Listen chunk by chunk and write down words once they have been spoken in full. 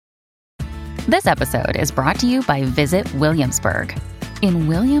This episode is brought to you by Visit Williamsburg. In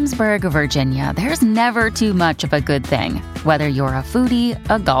Williamsburg, Virginia, there's never too much of a good thing. Whether you're a foodie,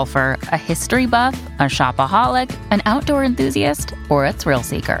 a golfer, a history buff, a shopaholic, an outdoor enthusiast, or a thrill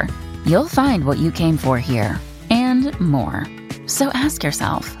seeker, you'll find what you came for here and more. So ask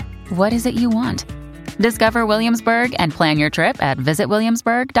yourself, what is it you want? Discover Williamsburg and plan your trip at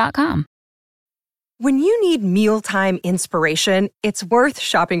visitwilliamsburg.com. When you need mealtime inspiration, it's worth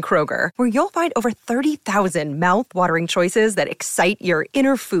shopping Kroger, where you'll find over 30,000 mouth-watering choices that excite your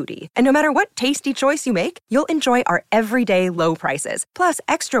inner foodie. And no matter what tasty choice you make, you'll enjoy our everyday low prices, plus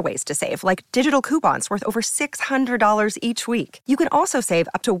extra ways to save, like digital coupons worth over $600 each week. You can also save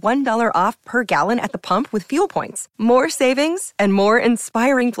up to $1 off per gallon at the pump with fuel points. More savings and more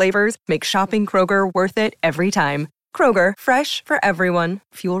inspiring flavors make shopping Kroger worth it every time. Kroger, fresh for everyone.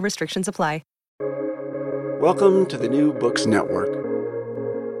 Fuel restrictions apply. Welcome to the New Books Network.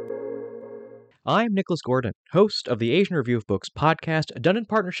 I'm Nicholas Gordon, host of the Asian Review of Books podcast, done in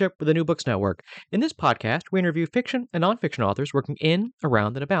partnership with the New Books Network. In this podcast, we interview fiction and nonfiction authors working in,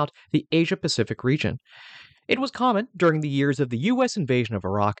 around, and about the Asia-Pacific region. It was common during the years of the U.S. invasion of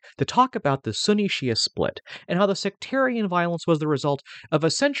Iraq to talk about the Sunni-Shia split and how the sectarian violence was the result of a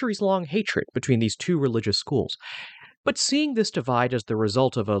centuries-long hatred between these two religious schools. But seeing this divide as the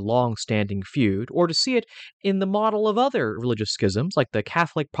result of a long-standing feud, or to see it in the model of other religious schisms like the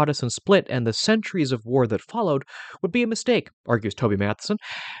Catholic-Protestant split and the centuries of war that followed, would be a mistake, argues Toby Matthiesen.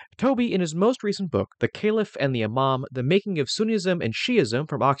 Toby, in his most recent book, The Caliph and the Imam, The Making of Sunnism and Shiism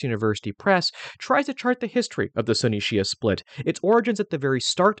from Oxford University Press, tries to chart the history of the Sunni-Shia split, its origins at the very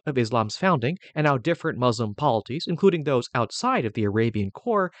start of Islam's founding, and how different Muslim polities, including those outside of the Arabian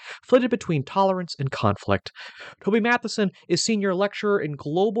core, flitted between tolerance and conflict. Toby Matthiesen is senior lecturer in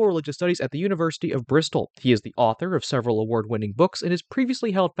global religious studies at the University of Bristol. He is the author of several award-winning books and has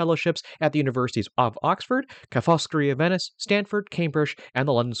previously held fellowships at the Universities of Oxford, Ca' Foscari of Venice, Stanford, Cambridge, and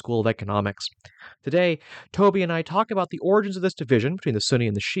the London School of Economics. Today, Toby and I talk about the origins of this division between the Sunni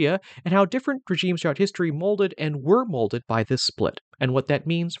and the Shia, and how different regimes throughout history molded and were molded by this split, and what that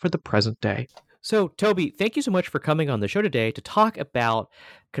means for the present day. So, Toby, thank you so much for coming on the show today to talk about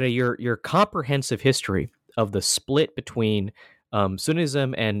kind of your comprehensive history of the split between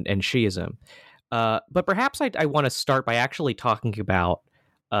Sunnism and Shiism. But perhaps I want to start by actually talking about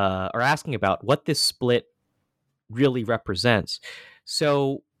or asking about what this split really represents.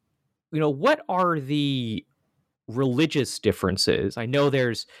 So, what are the religious differences? I know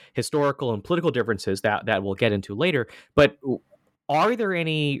there's historical and political differences that we'll get into later, but are there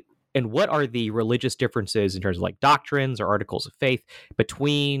any, and what are the religious differences in terms of like doctrines or articles of faith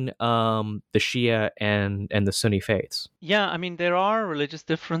between the Shia and the Sunni faiths? Yeah, I mean, there are religious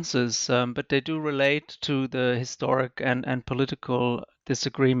differences, but they do relate to the historic and political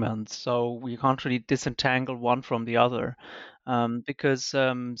disagreements. So we can't really disentangle one from the other. Because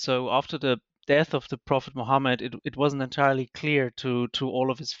so after the death of the Prophet Muhammad, it wasn't entirely clear to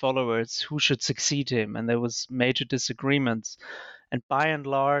all of his followers who should succeed him, and there was major disagreements. And by and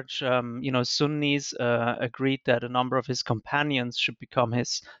large, Sunnis agreed that a number of his companions should become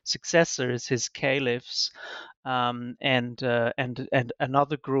his successors, his caliphs, and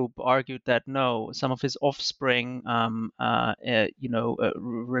another group argued that no, some of his offspring,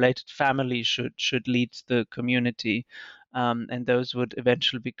 related family should lead the community. And those would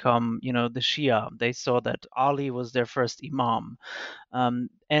eventually become, the Shia. They saw that Ali was their first Imam. While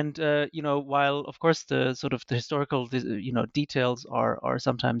of course the sort of the historical, details are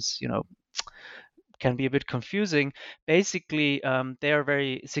sometimes, can be a bit confusing. Basically, they are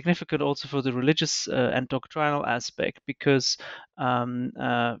very significant also for the religious and doctrinal aspect because,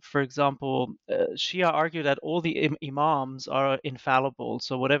 for example, Shia argue that all the imams are infallible.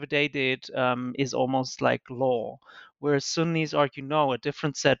 So whatever they did is almost like law. Whereas Sunnis argue no, a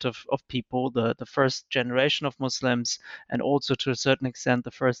different set of people, the first generation of Muslims, and also to a certain extent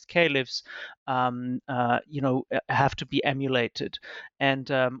the first caliphs, have to be emulated. And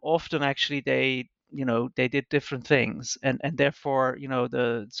often actually they did different things, and therefore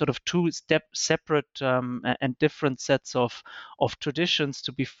the sort of two separate and different sets of traditions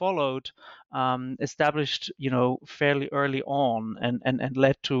to be followed established fairly early on, and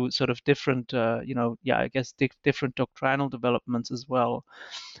led to sort of different different doctrinal developments as well.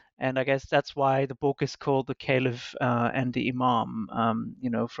 And I guess that's why the book is called The Caliph and the Imam,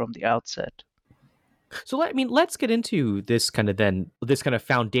 from the outset. So let's get into this kind of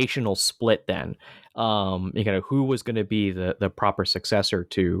foundational split then. Who was going to be the proper successor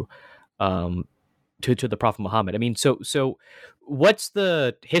to the Prophet Muhammad? I mean, so what's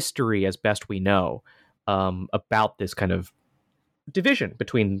the history as best we know about this kind of division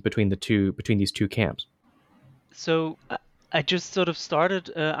between these two camps? So I just sort of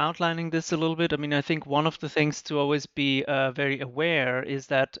started outlining this a little bit. I mean, I think one of the things to always be very aware is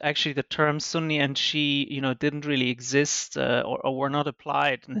that actually the terms Sunni and Shi, didn't really exist or were not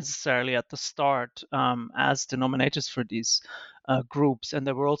applied necessarily at the start as denominators for these groups. And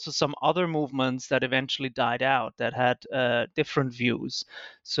there were also some other movements that eventually died out that had different views.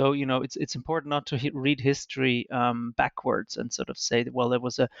 So, it's important not to read history backwards and sort of say that, well, there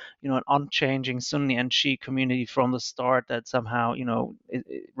was an unchanging Sunni and Shi community from the start that somehow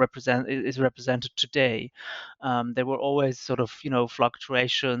is represented today. There were always sort of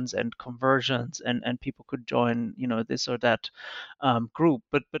fluctuations and conversions, and people could join this or that group.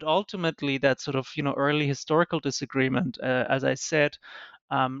 But ultimately, that sort of early historical disagreement, as I said,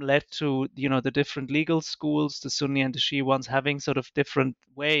 led to the different legal schools, the Sunni and the Shia ones, having sort of different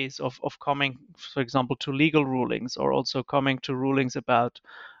ways of coming, for example, to legal rulings, or also coming to rulings about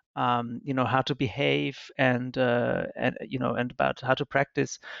how to behave and about how to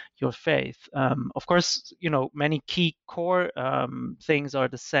practice your faith. Of course, many key core things are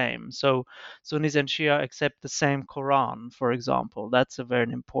the same. So Sunnis and Shia accept the same Quran, for example. That's a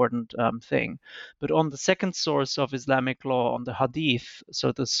very important thing. But on the second source of Islamic law, on the Hadith,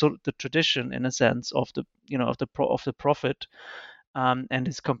 so the tradition, in a sense, of the of the Prophet, and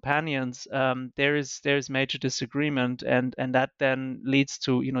his companions, there is major disagreement, and that then leads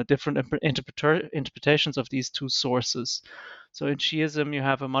to different interpretations of these two sources. So in Shiism, you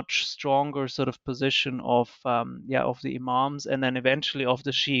have a much stronger sort of position of the Imams, and then eventually of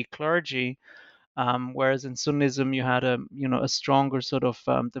the Shi'i clergy. Whereas in Sunnism, you had a stronger sort of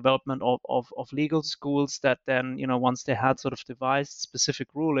development of legal schools that then once they had sort of devised specific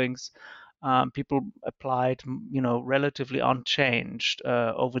rulings, people applied relatively unchanged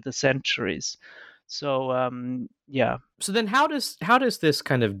over the centuries. So yeah. So then how does this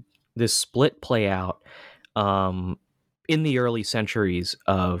kind of this split play out in the early centuries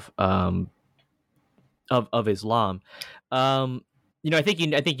of Islam? I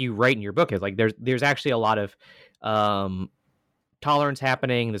think you write in your book is like there's actually a lot of tolerance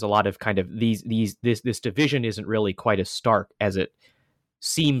happening. There's a lot of kind of this division isn't really quite as stark as it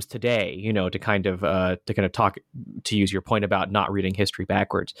seems today, to kind of talk, to use your point about not reading history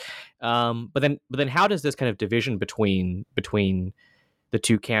backwards. But then how does this kind of division between the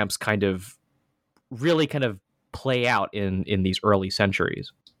two camps kind of really kind of play out in these early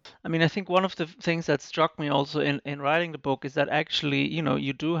centuries? I mean, I think one of the things that struck me also in writing the book is that actually,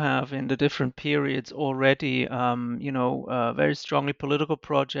 you do have in the different periods already, very strongly political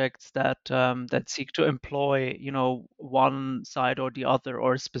projects that seek to employ, one side or the other,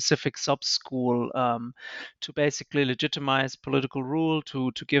 or a specific sub-school, to basically legitimize political rule,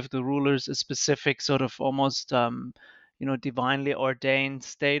 to give the rulers a specific sort of almost divinely ordained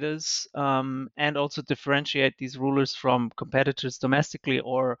status, and also differentiate these rulers from competitors domestically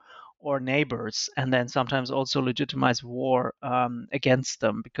or neighbors, and then sometimes also legitimize war against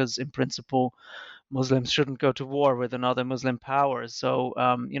them, because in principle, Muslims shouldn't go to war with another Muslim power. So,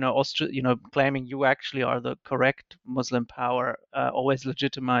 claiming you actually are the correct Muslim power always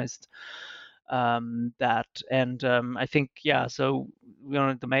legitimized that. And I think, yeah, so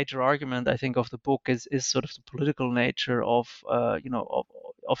the major argument I think of the book is sort of the political nature of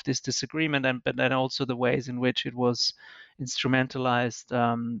of this disagreement, but then also the ways in which it was instrumentalized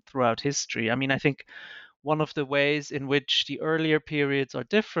throughout history. I mean, I think one of the ways in which the earlier periods are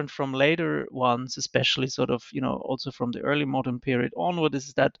different from later ones, especially sort of also from the early modern period onward,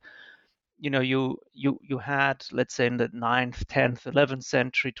 is that you had, let's say, in the 9th, 10th, 11th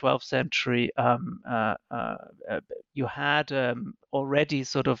century, 12th century, you had already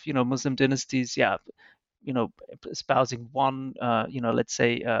sort of Muslim dynasties, espousing one, let's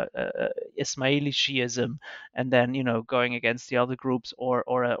say, Ismaili Shiism, and then going against the other groups,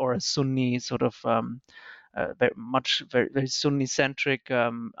 or a Sunni sort of very Sunni centric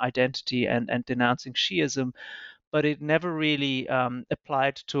identity, and denouncing Shiism. But it never really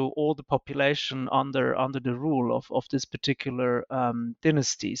applied to all the population under the rule of this particular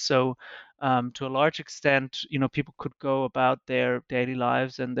dynasty. So to a large extent, people could go about their daily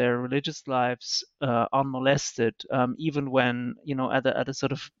lives and their religious lives unmolested, even when at a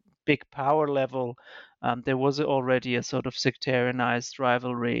sort of big power level, there was already a sort of sectarianized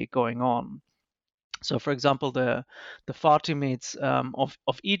rivalry going on. So, for example, the Fatimids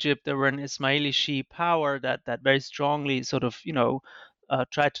of Egypt, they were an Ismaili Shi'i power that very strongly sort of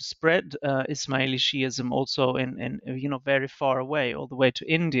tried to spread Ismaili Shiism also in very far away, all the way to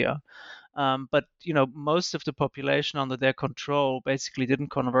India. But most of the population under their control basically didn't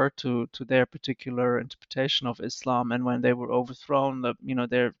convert to their particular interpretation of Islam, and when they were overthrown,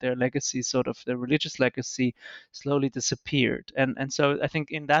 their legacy, sort of their religious legacy, slowly disappeared. And so I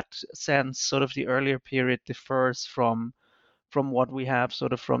think in that sense, sort of the earlier period differs from what we have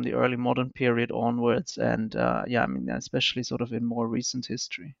sort of from the early modern period onwards, and especially sort of in more recent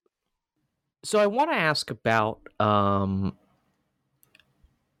history. So I want to ask about the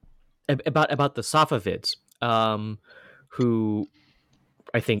Safavids, who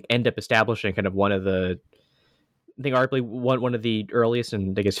I think end up establishing kind of arguably one of the earliest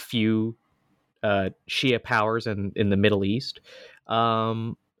and I guess few Shia powers in the Middle East.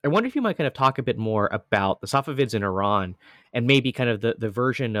 I wonder if you might kind of talk a bit more about the Safavids in Iran and maybe kind of the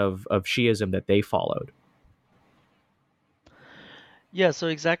version of Shiism that they followed. Yeah, so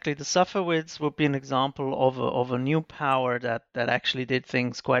exactly. The Safavids would be an example of a new power that actually did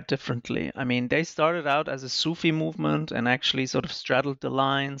things quite differently. I mean, they started out as a Sufi movement and actually sort of straddled the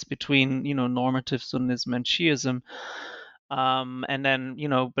lines between, normative Sunnism and Shiism. And then,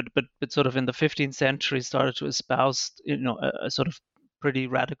 but sort of in the 15th century started to espouse, a sort of pretty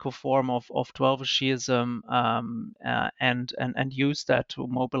radical form of Twelver Shiism, and use that to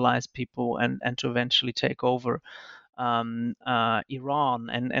mobilize people and to eventually take over Iran,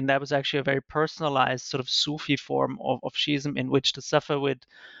 and that was actually a very personalized sort of Sufi form of Shiism, in which the Safavid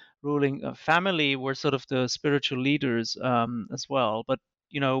ruling family were sort of the spiritual leaders as well. But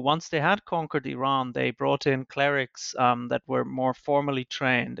once they had conquered Iran, they brought in clerics that were more formally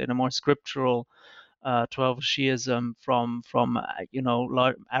trained in a more scriptural 12 Shiism from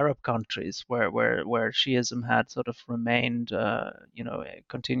Arab countries where Shiism had sort of remained,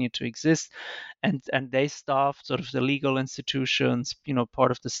 continued to exist, and they staffed sort of the legal institutions,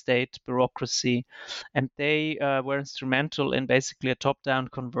 part of the state bureaucracy, and they were instrumental in basically a top-down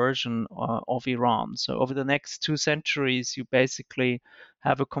conversion of Iran. So over the next 2 centuries, you basically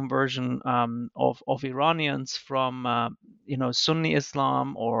have a conversion of Iranians from Sunni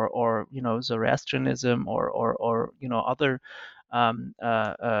Islam or Zoroastrianism or other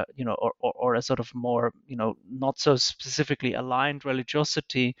or a sort of more not so specifically aligned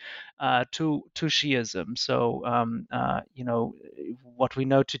religiosity to Shiism. So what we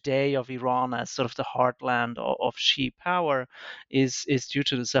know today of Iran as sort of the heartland of Shi power is due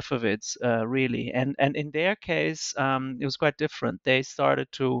to the Safavids, really. And in their case, it was quite different. They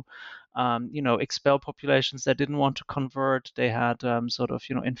started to expel populations that didn't want to convert. They had sort of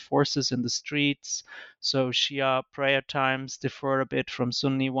enforcers in the streets. So Shia prayer times differ a bit from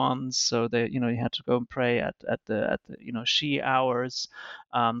Sunni ones. So they you had to go and pray at the Shia hours.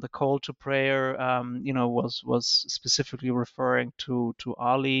 The call to prayer was specifically referring to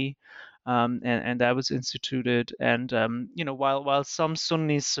Ali. And that was instituted. And while some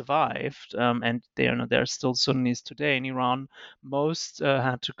Sunnis survived, and there are still Sunnis today in Iran, most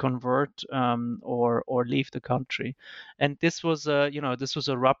had to convert or leave the country. And this was a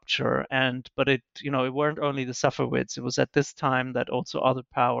rupture. But it weren't only the Safavids. It was at this time that also other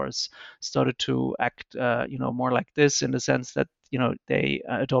powers started to act more like this, in the sense that they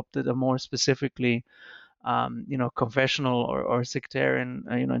adopted a more specifically confessional or sectarian,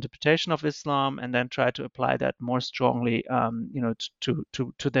 interpretation of Islam, and then try to apply that more strongly, to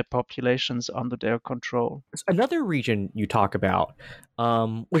their populations under their control. Another region you talk about,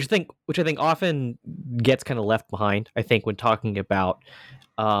 which I think often gets kind of left behind, I think, when talking about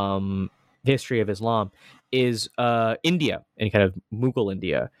the history of Islam, is India and kind of Mughal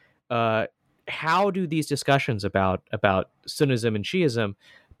India. How do these discussions about Sunnism and Shiism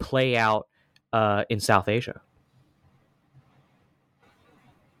play out in South Asia?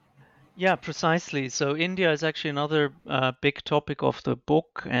 Yeah, precisely. So India is actually another big topic of the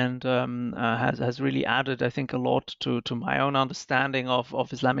book, and has really added, I think, a lot to my own understanding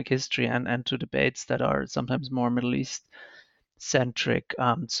of Islamic history and to debates that are sometimes more Middle East centric.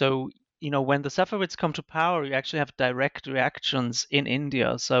 So when the Safavids come to power, you actually have direct reactions in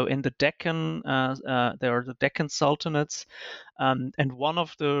India. So in the Deccan, there are the Deccan sultanates, and one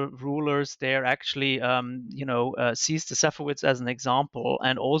of the rulers there actually, sees the Safavids as an example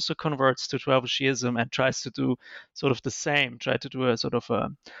and also converts to 12 Shiism and tries to do sort of the same, try to do a sort of a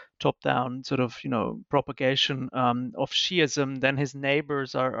top-down sort of, propagation of Shiism. Then his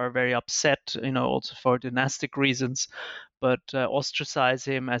neighbors are very upset, also for dynastic reasons, but ostracize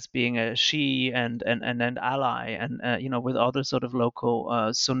him as being a Shi and an ally, and with other sort of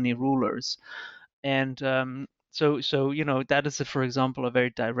local Sunni rulers. And that is, for example, a very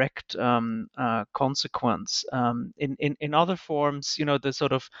direct consequence. In other forms, the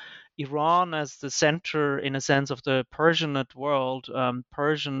sort of Iran as the center, in a sense, of the Persianate world,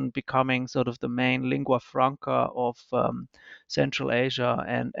 Persian becoming sort of the main lingua franca of Central Asia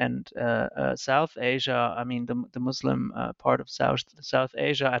and South Asia. I mean, the Muslim part of South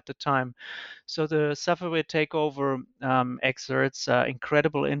Asia at the time. So the Safavid takeover exerts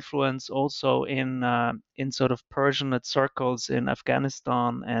incredible influence also in sort of Persianate circles in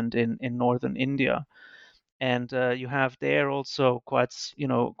Afghanistan and in northern India. And you have there also quite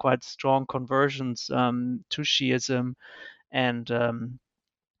strong conversions to Shiism, and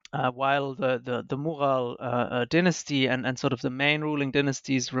while the Mughal dynasty and sort of the main ruling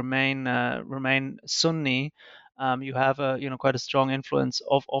dynasties remain Sunni, you have a quite a strong influence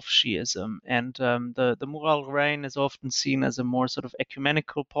of Shiism, and the Mughal reign is often seen as a more sort of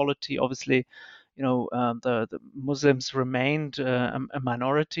ecumenical polity. Obviously, the Muslims remained a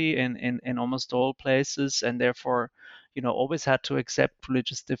minority in almost all places, and therefore always had to accept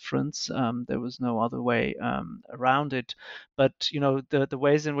religious difference. There was no other way around it. But the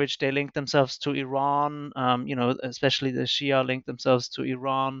ways in which they link themselves to Iran, especially the Shia link themselves to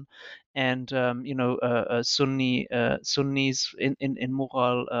Iran, and Sunnis in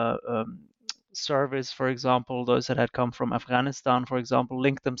Mughal service, for example, those that had come from Afghanistan, for example,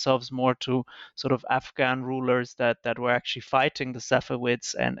 linked themselves more to sort of Afghan rulers that were actually fighting the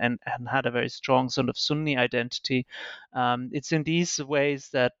Safavids and had a very strong sort of Sunni identity. It's in these ways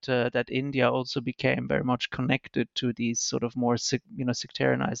that India also became very much connected to these sort of more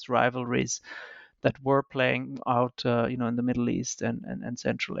sectarianized rivalries that were playing out in the Middle East and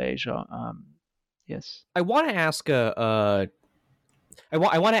Central Asia. Yes. I want to ask I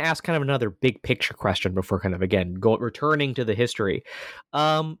want to ask kind of another big picture question before kind of again returning to the history.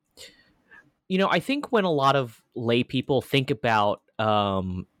 I think when a lot of lay people think about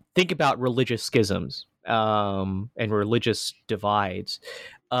religious schisms and religious divides,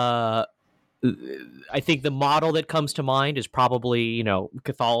 I think the model that comes to mind is probably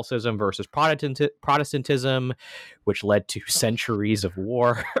Catholicism versus Protestantism, which led to centuries of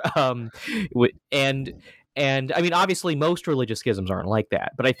war, and I mean, obviously, most religious schisms aren't like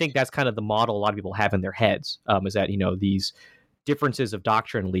that, but I think that's kind of the model a lot of people have in their heads, is that these differences of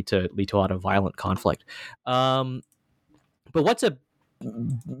doctrine lead to a lot of violent conflict. But what's a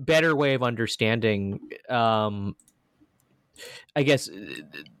better way of understanding? I guess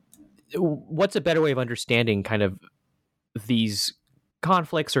what's a better way of understanding kind of these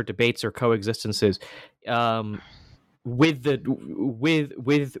conflicts or debates or coexistences with the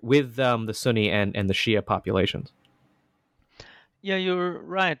Sunni and the Shia populations? Yeah, you're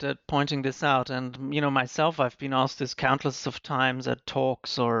right at pointing this out. And, myself, I've been asked this countless of times at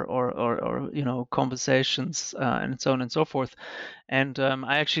talks or conversations and so on and so forth. And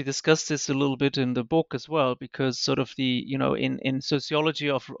I actually discussed this a little bit in the book as well, because sort of in sociology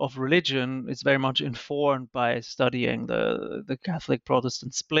of religion, it's very much informed by studying the Catholic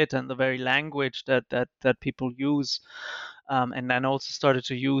Protestant split and the very language that people use. And then also started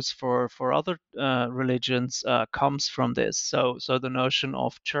to use for other religions comes from this. So the notion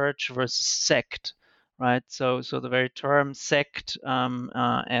of church versus sect, right? So the very term sect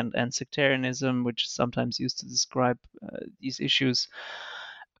and sectarianism, which is sometimes used to describe these issues,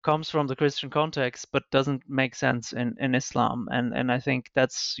 comes from the Christian context, but doesn't make sense in Islam. And I think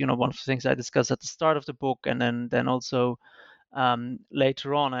that's one of the things I discuss at the start of the book, and then also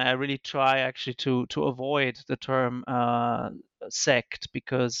later on. I really try actually to avoid the term sect,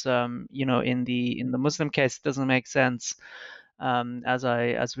 because in the Muslim case it doesn't make sense.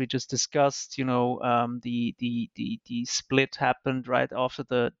 As we just discussed, the split happened right after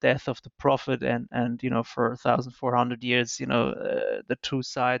the death of the Prophet, and for 1,400 years, the two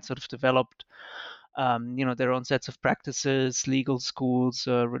sides sort of developed their own sets of practices, legal schools,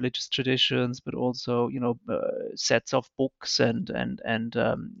 religious traditions, but also sets of books and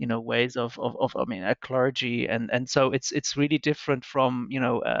ways of I mean a clergy, and so it's really different from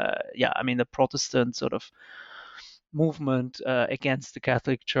I mean the Protestant sort of movement against the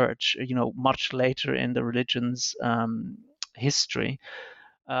Catholic Church much later in the religion's history.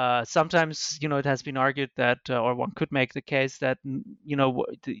 Sometimes, it has been argued that, or one could make the case that,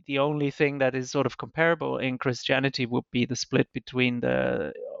 the only thing that is sort of comparable in Christianity would be the split between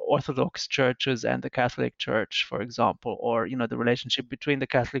the Orthodox churches and the Catholic Church, for example, or, the relationship between the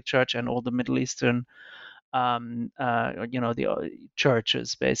Catholic Church and all the Middle Eastern, the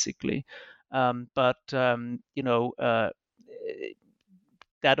churches, basically. But that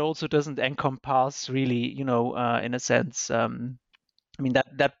also doesn't encompass really, in a sense, I mean,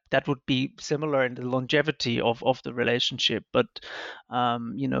 that would be similar in the longevity of the relationship, but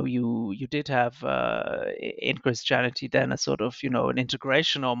you did have in Christianity then a sort of an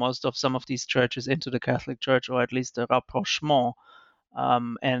integration almost of some of these churches into the Catholic Church, or at least a rapprochement.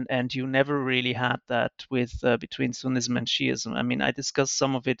 And you never really had that with between Sunnism and Shiism. I mean, I discussed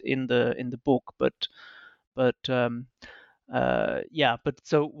some of it in the book, but but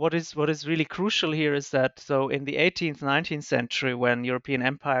so what is really crucial here is that so in the 18th, 19th century, when European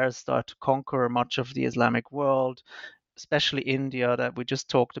empires start to conquer much of the Islamic world, especially India that we just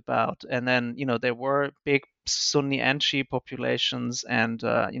talked about, and then there were big Sunni and Shia populations, and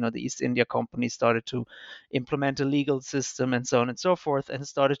the East India Company started to implement a legal system and so on and so forth, and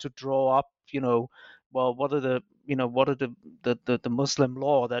started to draw up well, what are the Muslim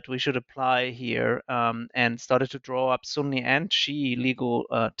law that we should apply here, and started to draw up Sunni and Shia legal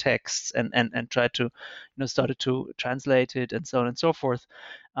texts, and try to started to translate it and so on and so forth.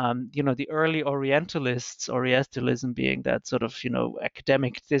 The early Orientalism being that sort of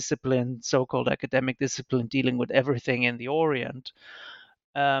academic discipline, so-called academic discipline dealing with everything in the Orient.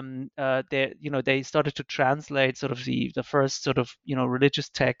 They started to translate sort of the first sort of religious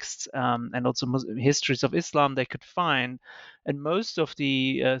texts, and also histories of Islam they could find, and most of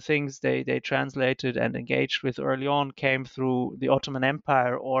the things they translated and engaged with early on came through the Ottoman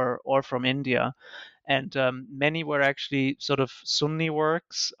Empire or from India. And many were actually sort of Sunni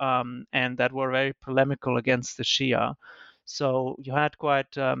works, and that were very polemical against the Shia. So you had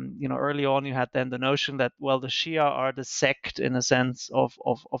quite, early on, you had then the notion that, well, the Shia are the sect in a sense of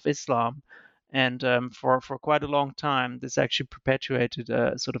Islam. And for quite a long time, this actually perpetuated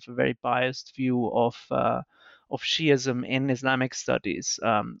a sort of a very biased view of Shiism in Islamic studies,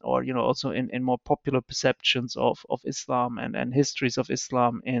 or also in more popular perceptions of Islam and histories of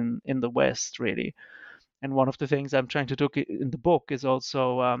Islam in the West, really. And one of the things I'm trying to do in the book is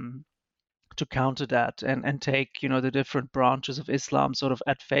also to counter that and take the different branches of Islam sort of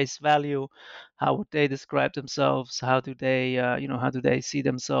at face value. How would they describe themselves? How do they see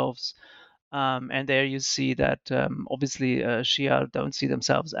themselves? And there you see that obviously Shia don't see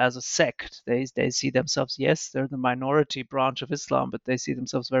themselves as a sect. They see themselves, yes, they're the minority branch of Islam, but they see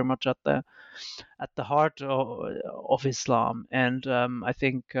themselves very much at the heart of Islam. And I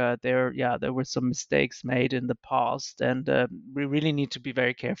think there were some mistakes made in the past, and we really need to be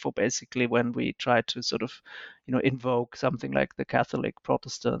very careful, basically, when we try to sort of invoke something like the Catholic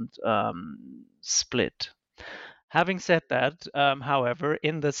Protestant split. Having said that, however,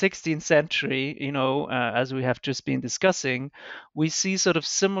 in the 16th century, as we have just been discussing, we see sort of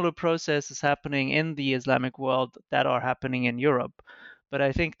similar processes happening in the Islamic world that are happening in Europe. But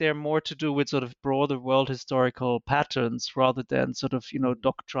I think they're more to do with sort of broader world historical patterns rather than sort of,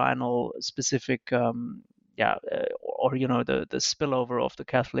 doctrinal specific, or the spillover of the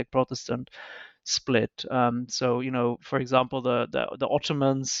Catholic Protestant split. So, for example, the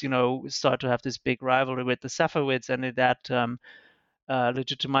Ottomans, start to have this big rivalry with the Safavids, and that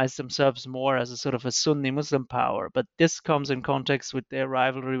legitimized themselves more as a sort of a Sunni Muslim power. But this comes in context with their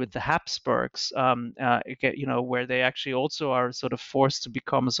rivalry with the Habsburgs, where they actually also are sort of forced to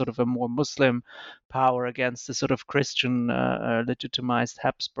become a sort of a more Muslim power against the sort of Christian legitimized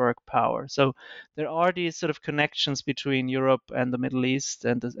Habsburg power. So there are these sort of connections between Europe and the Middle East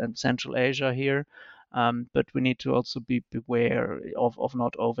and Central Asia here. But we need to also be beware of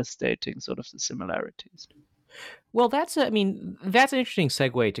not overstating sort of the similarities. Well, that's an interesting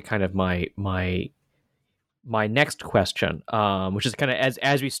segue to kind of my next question, which is kind of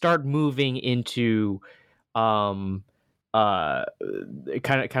as we start moving into kind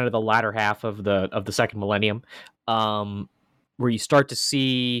of the latter half of the second millennium, where you start to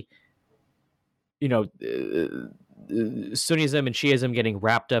see Sunnism and Shiism getting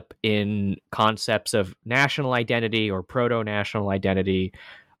wrapped up in concepts of national identity or proto-national identity.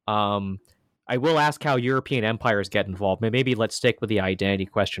 I will ask how European empires get involved. Maybe let's stick with the identity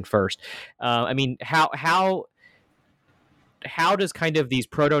question first. I mean, how does kind of these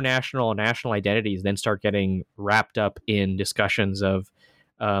proto-national and national identities then start getting wrapped up in discussions of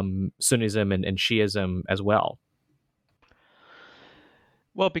Sunnism and Shiism as well?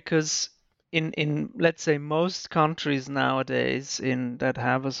 Well, because in let's say most countries nowadays that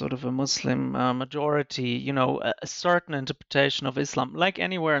have a sort of a Muslim majority, a certain interpretation of Islam, like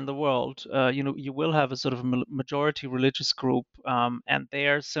anywhere in the world, you will have a sort of majority religious group, and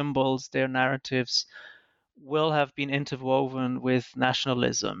their symbols, their narratives will have been interwoven with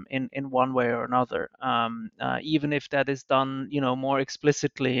nationalism in one way or another, even if that is done, more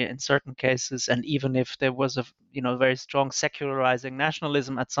explicitly in certain cases, and even if there was a, very strong secularizing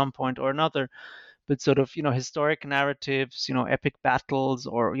nationalism at some point or another. but sort of historic narratives, epic battles,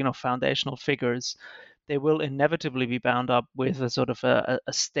 or foundational figures, they will inevitably be bound up with a sort of a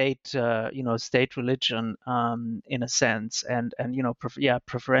state, state religion, in a sense, and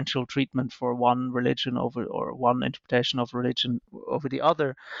preferential treatment for one religion over, or one interpretation of religion over the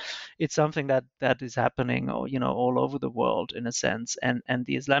other. It's something that is happening, all over the world in a sense, and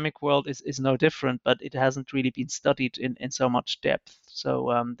the Islamic world is no different, but it hasn't really been studied in so much depth.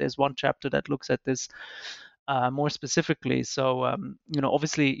 So there's one chapter that looks at this more specifically. So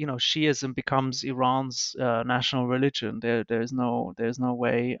obviously, Shiism becomes Iran's national religion. There's no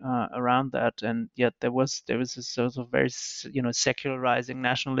way around that. And yet there was this sort of very secularizing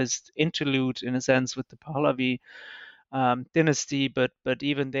nationalist interlude in a sense with the Pahlavi dynasty, but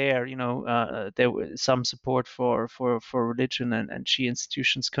even there, there was some support for religion, and Shia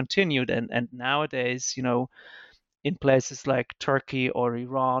institutions continued. And nowadays, in places like Turkey or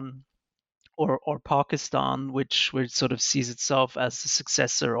Iran, or Pakistan, which sort of sees itself as the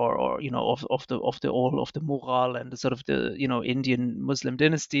successor, or of the all of the Mughal and the sort of the Indian Muslim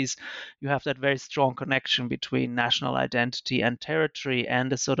dynasties, you have that very strong connection between national identity and territory,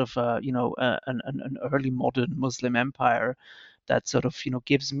 and a sort of an early modern Muslim empire that sort of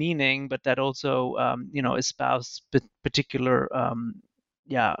gives meaning, but that also espoused particular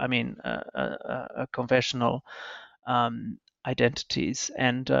confessional identities.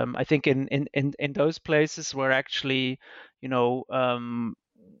 And I think in those places where actually,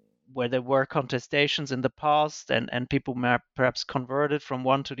 where there were contestations in the past, and people perhaps converted from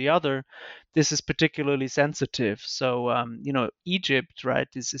one to the other, this is particularly sensitive. So Egypt, right,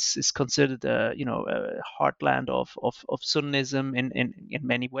 is considered a heartland of Sunnism in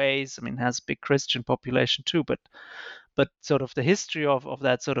many ways. I mean, it has a big Christian population too, but sort of the history of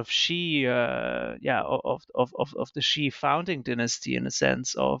that sort of Shi, of the Shi founding dynasty, in a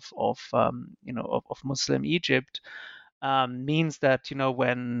sense, of Muslim Egypt, means that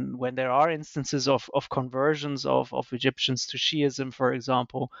when there are instances of conversions of Egyptians to Shiism, for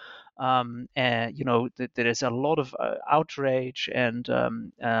example, there is a lot of outrage, and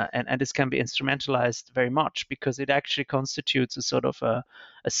this can be instrumentalized very much, because it actually constitutes a sort of a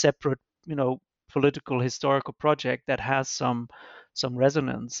separate political historical project that has some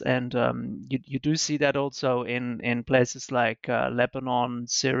resonance. And you do see that also in places like Lebanon,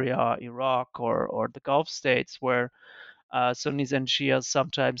 Syria, Iraq, or the Gulf states, where Sunnis and Shias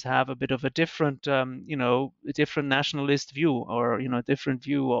sometimes have a bit of a different a different nationalist view, or a different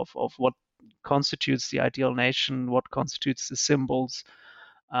view of what constitutes the ideal nation, what constitutes the symbols,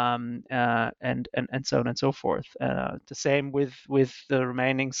 and so on and so forth. The same with the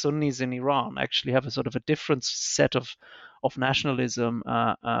remaining Sunnis in Iran, actually have a sort of a different set of nationalism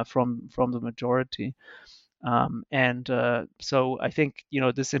from the majority. So I think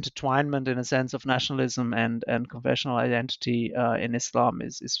this intertwinement, in a sense, of nationalism and confessional identity in Islam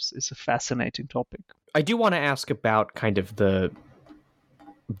is a fascinating topic. I do want to ask about kind of the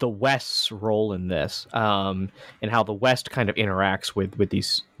West's role in this, and how the West kind of interacts with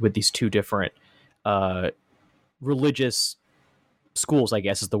these two different religious schools, I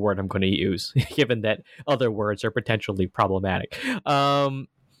guess is the word I'm going to use, given that other words are potentially problematic.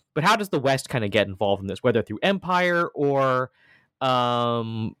 But how does the West kind of get involved in this, whether through empire or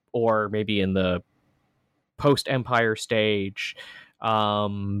maybe in the post-empire stage?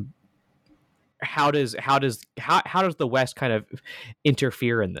 How does the West kind of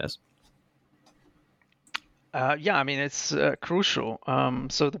interfere in this? I mean, it's crucial.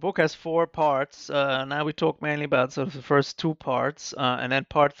 So the book has 4 parts. Now we talk mainly about sort of the first 2 parts, and then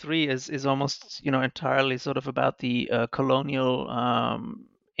part 3 is almost entirely sort of about the colonial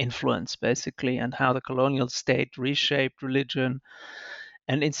influence, basically, and how the colonial state reshaped religion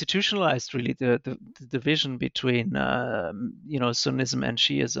and institutionalized really the division between Sunnism and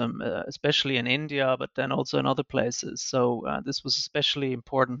Shiism, especially in India, but then also in other places. So this was especially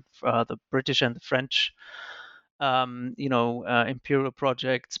important for the British and the French imperial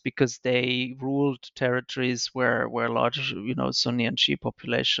projects, because they ruled territories where large Sunni and Shia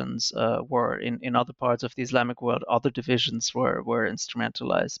populations were. In other parts of the Islamic world, other divisions were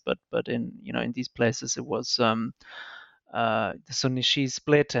instrumentalized, but in these places it was the Sunni Shia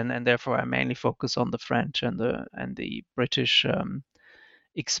split, and therefore I mainly focus on the French and the British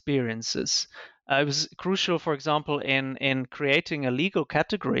experiences. It was crucial, for example, in creating a legal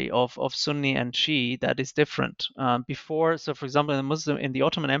category of Sunni and Shia that is different. Before, so for example, in the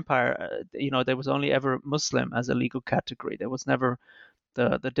Ottoman Empire, there was only ever Muslim as a legal category. There was never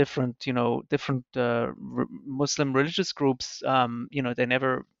the different Muslim religious groups.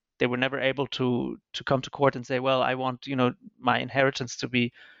 They were never able to come to court and say, well, I want my inheritance to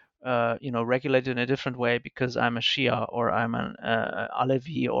be regulated in a different way because I'm a Shia or I'm an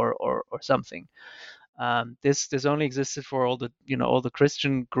Alevi or something. This only existed for all the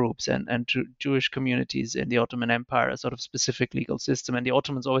Christian groups and Jewish communities in the Ottoman Empire, a sort of specific legal system, and the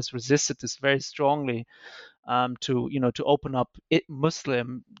Ottomans always resisted this very strongly, to open up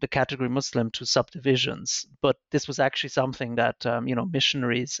the category Muslim to subdivisions. But this was actually something that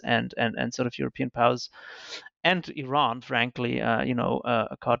missionaries and sort of European powers and Iran, frankly,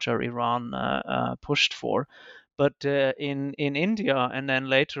 Qajar, Iran pushed for. But in India, and then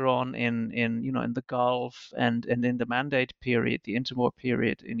later on in the Gulf and in the Mandate period, the interwar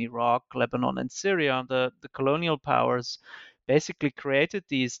period in Iraq, Lebanon, and Syria, the colonial powers basically created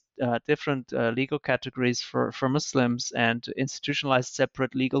these different legal categories for Muslims and institutionalized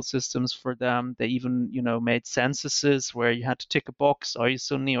separate legal systems for them. They even made censuses where you had to tick a box: are you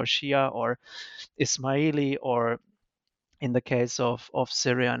Sunni or Shia or Ismaili, or in the case of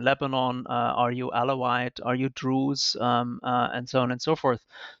Syria and Lebanon, are you Alawite, are you Druze, and so on and so forth.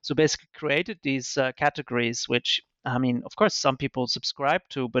 So basically created these categories, which, I mean, of course, some people subscribe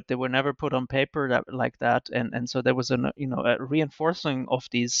to, but they were never put on paper like that. And so there was a reinforcing of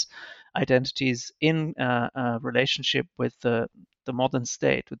these identities in relationship with the modern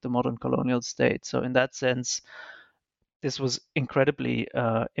state, with the modern colonial state. So in that sense, this was incredibly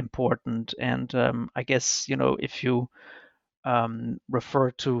important. And I guess, if you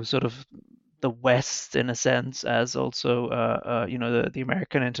refer to sort of the West in a sense as also, the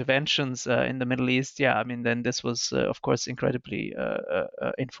American interventions in the Middle East, yeah, I mean, then this was, of course, incredibly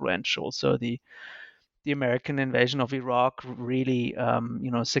influential. So the American invasion of Iraq really,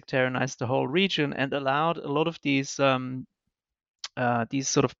 sectarianized the whole region and allowed a lot of these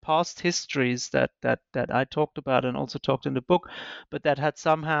sort of past histories that I talked about and also talked in the book, but that had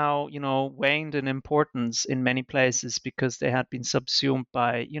somehow waned in importance in many places because they had been subsumed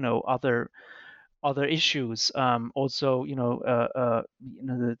by other issues. Also, the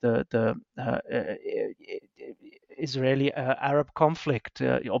Israeli Arab conflict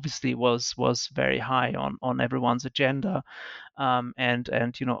obviously was very high on everyone's agenda, and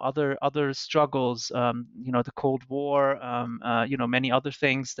other struggles, the Cold War, many other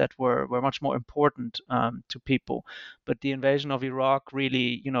things that were much more important to people. But the invasion of Iraq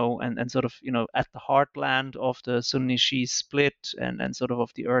really, and sort of at the heartland of the Sunni Shia split and sort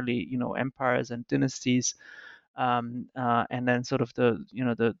of the early empires and dynasties. And then sort of the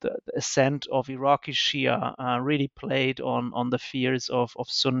ascent of Iraqi Shia really played on the fears of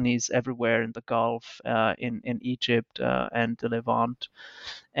Sunnis everywhere in the Gulf, in Egypt and the Levant,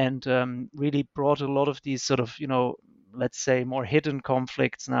 and really brought a lot of these sort of let's say more hidden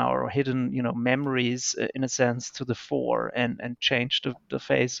conflicts now, or hidden memories in a sense, to the fore, and changed the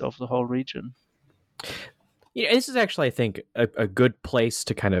face of the whole region. Yeah, this is actually, I think, a good place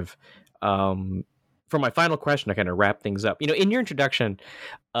to kind of, for my final question, to kind of wrap things up. In your introduction,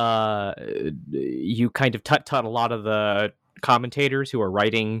 you kind of taught a lot of the commentators who are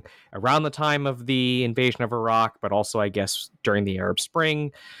writing around the time of the invasion of Iraq, but also, I guess, during the Arab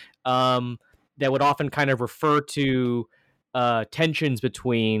Spring, that would often kind of refer to tensions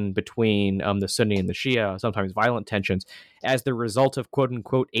between the Sunni and the Shia, sometimes violent tensions, as the result of quote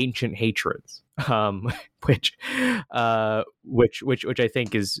unquote ancient hatreds, which I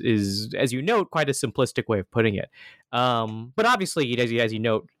think is, as you note, quite a simplistic way of putting it. But obviously, as you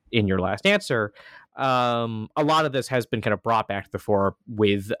note in your last answer, a lot of this has been kind of brought back to the fore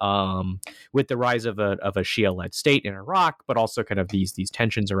with the rise of a Shia-led state in Iraq, but also kind of these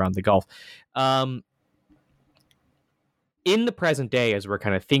tensions around the Gulf. In the present day, as we're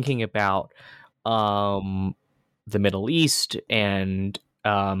kind of thinking about the Middle East and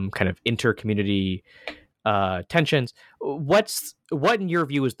kind of inter-community tensions, what in your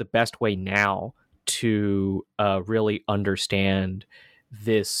view is the best way now to really understand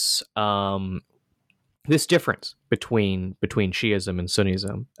this this difference between Shiism and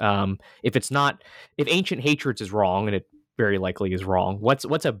Sunnism? If ancient hatreds is wrong, and it very likely is wrong,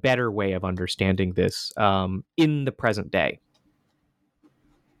 what's a better way of understanding this in the present day?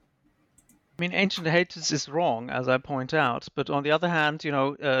 I mean, ancient hatreds is wrong, as I point out, but on the other hand,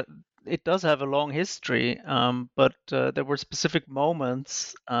 it does have a long history, but there were specific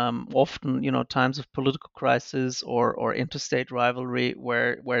moments, often, times of political crisis or interstate rivalry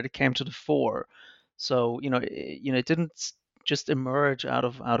where it came to the fore. So, it didn't just emerge out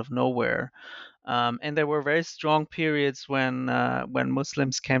of nowhere. And there were very strong periods when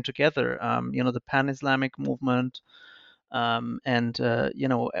Muslims came together. The Pan-Islamic movement, and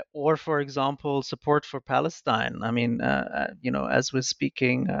or for example, support for Palestine. I mean, as we're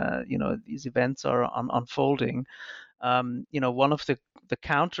speaking, these events are unfolding. One of the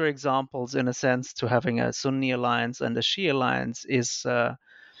counter examples, in a sense, to having a Sunni alliance and a Shia alliance is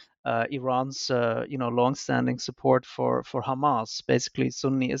Iran's long-standing support for Hamas, basically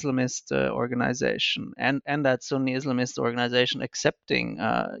Sunni Islamist organization, and that Sunni Islamist organization accepting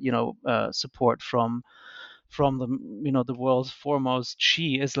support from the world's foremost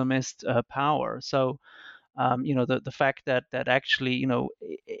Shia Islamist power. So the fact that actually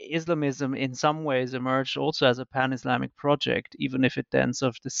Islamism in some ways emerged also as a pan-Islamic project, even if it then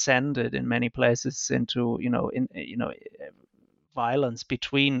sort of descended in many places into violence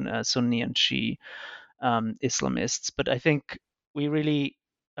between Sunni and Shia Islamists. But I think we really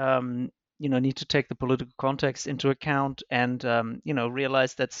need to take the political context into account and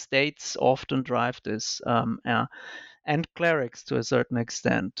realize that states often drive this. And clerics to a certain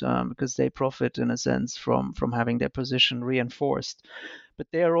extent, because they profit in a sense from having their position reinforced. But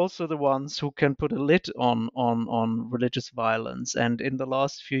they are also the ones who can put a lid on religious violence. And in the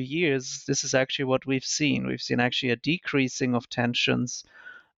last few years, this is actually what we've seen. We've seen actually a decreasing of tensions,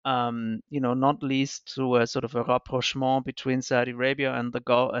 not least through a sort of a rapprochement between Saudi Arabia and the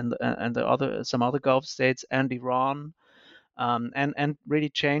Gulf and some other Gulf states and Iran. And really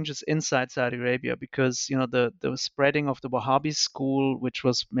changes inside Saudi Arabia, because the spreading of the Wahhabi school, which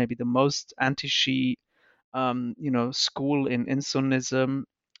was maybe the most anti-Shia school in Sunnism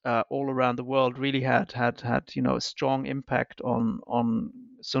all around the world, really had a strong impact on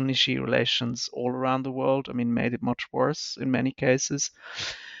Sunni Shia relations all around the world. I mean, made it much worse in many cases.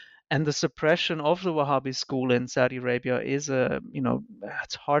 And the suppression of the Wahhabi school in Saudi Arabia is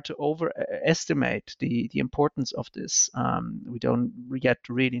it's hard to overestimate the importance of this. We don't yet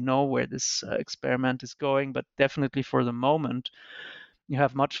really know where this experiment is going, but definitely for the moment, you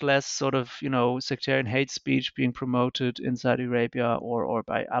have much less sort of sectarian hate speech being promoted in Saudi Arabia or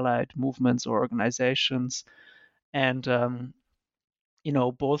by allied movements or organizations. And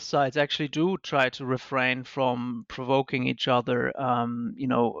both sides actually do try to refrain from provoking each other,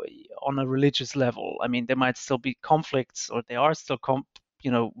 on a religious level. I mean, there might still be conflicts, or there are still,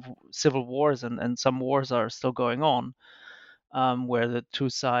 civil wars, and some wars are still going on, where the two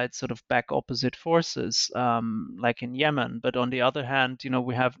sides sort of back opposite forces, like in Yemen. But on the other hand,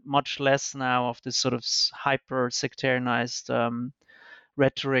 we have much less now of this sort of hyper sectarianized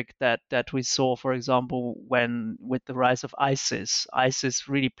rhetoric that we saw, for example, when with the rise of ISIS. ISIS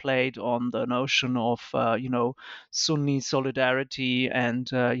really played on the notion of Sunni solidarity and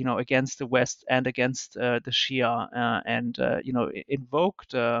against the West and against the Shia, and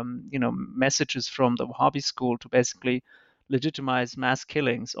invoked messages from the Wahhabi school to basically legitimize mass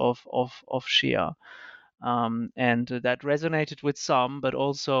killings of Shia. And that resonated with some, but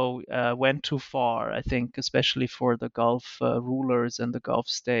also went too far, I think, especially for the Gulf rulers and the Gulf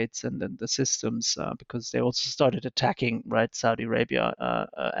states and then the systems, because they also started attacking, right, Saudi Arabia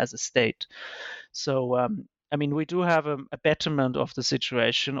as a state. So, I mean, we do have a betterment of the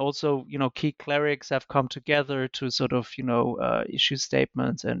situation. Also, key clerics have come together to sort of, issue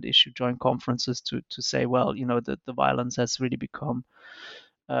statements and issue joint conferences to say, well, the violence has really become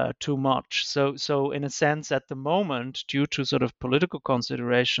too much. So in a sense, at the moment, due to sort of political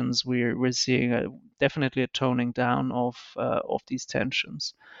considerations, we're seeing definitely a toning down of these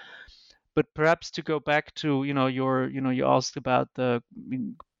tensions. But perhaps to go back to you asked about the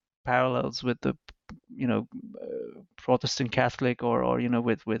parallels with the Protestant Catholic or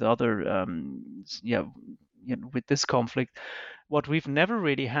with other with this conflict. What we've never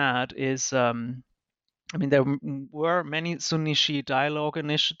really had is I mean, there were many Sunni Shia dialogue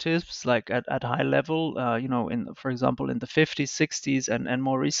initiatives, like at high level, for example, in the 50s, 60s, and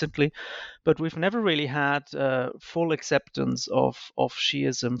more recently, but we've never really had full acceptance of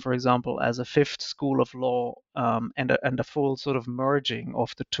Shiism, for example, as a fifth school of law, and a full sort of merging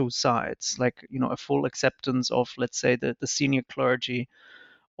of the two sides, like a full acceptance of, let's say, the senior clergy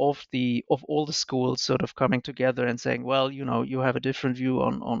of all the schools sort of coming together and saying, well, you have a different view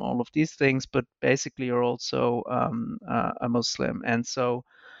on all of these things, but basically you're also a Muslim. And so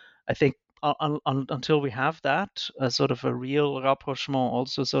I think until we have that sort of a real rapprochement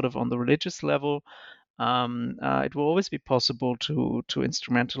also sort of on the religious level, it will always be possible to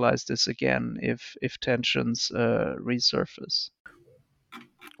instrumentalize this again if tensions resurface.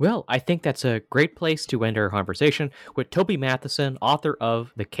 Well, I think that's a great place to end our conversation with Toby Matthiesen, author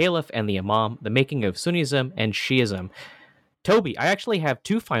of The Caliph and the Imam, The Making of Sunnism and Shiism. Toby, I actually have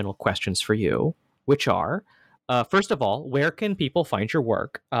two final questions for you, which are, first of all, where can people find your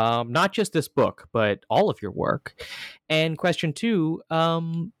work? Not just this book, but all of your work. And question two,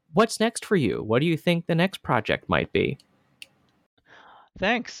 what's next for you? What do you think the next project might be?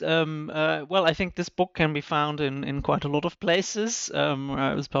 Thanks. Well, I think this book can be found in quite a lot of places. It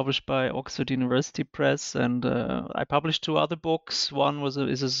was published by Oxford University Press, and I published two other books. One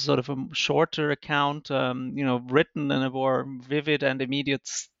is a sort of a shorter account, written in a more vivid and immediate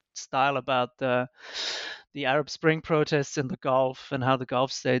style about the Arab Spring protests in the Gulf and how the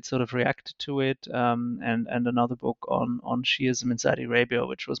Gulf states sort of reacted to it, and another book on Shiism in Saudi Arabia,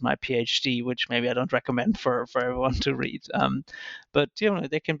 which was my PhD, which maybe I don't recommend for everyone to read. But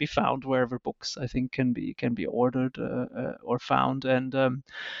they can be found wherever books I think can be ordered or found. And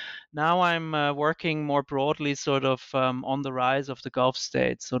now I'm working more broadly, sort of on the rise of the Gulf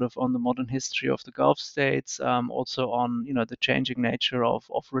states, sort of on the modern history of the Gulf states, also on the changing nature of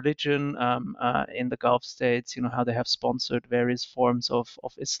religion in the Gulf states. How they have sponsored various forms of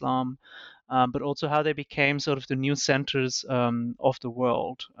Islam. But also how they became sort of the new centers of the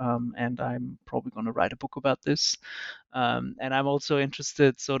world. And I'm probably going to write a book about this. And I'm also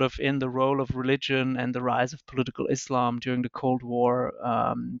interested sort of in the role of religion and the rise of political Islam during the Cold War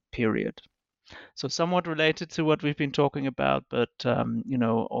period. So somewhat related to what we've been talking about, but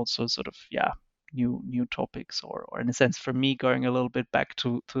also sort of new topics, or in a sense for me going a little bit back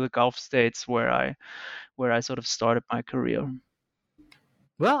to the Gulf states where I sort of started my career.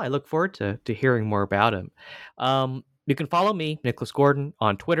 Well, I look forward to hearing more about him. You can follow me, Nicholas Gordon,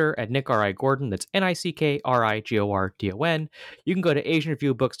 on Twitter at NickRIGordon. That's NickRigordon. You can go to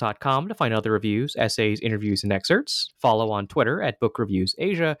AsianReviewBooks.com to find other reviews, essays, interviews, and excerpts. Follow on Twitter at Book Reviews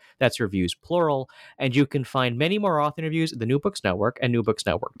Asia. That's reviews plural. And you can find many more author interviews at the New Books Network at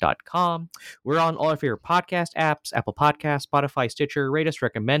newbooksnetwork.com. We're on all of your podcast apps, Apple Podcasts, Spotify, Stitcher. Rate us,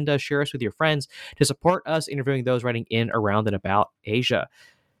 recommend us, share us with your friends to support us interviewing those writing in, around, and about Asia.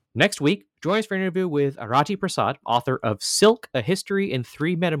 Next week, join us for an interview with Arati Prasad, author of Silk, A History in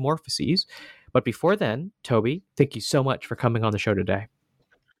Three Metamorphoses. But before then, Toby, thank you so much for coming on the show today.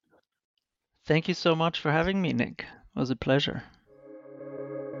 Thank you so much for having me, Nick. It was a pleasure.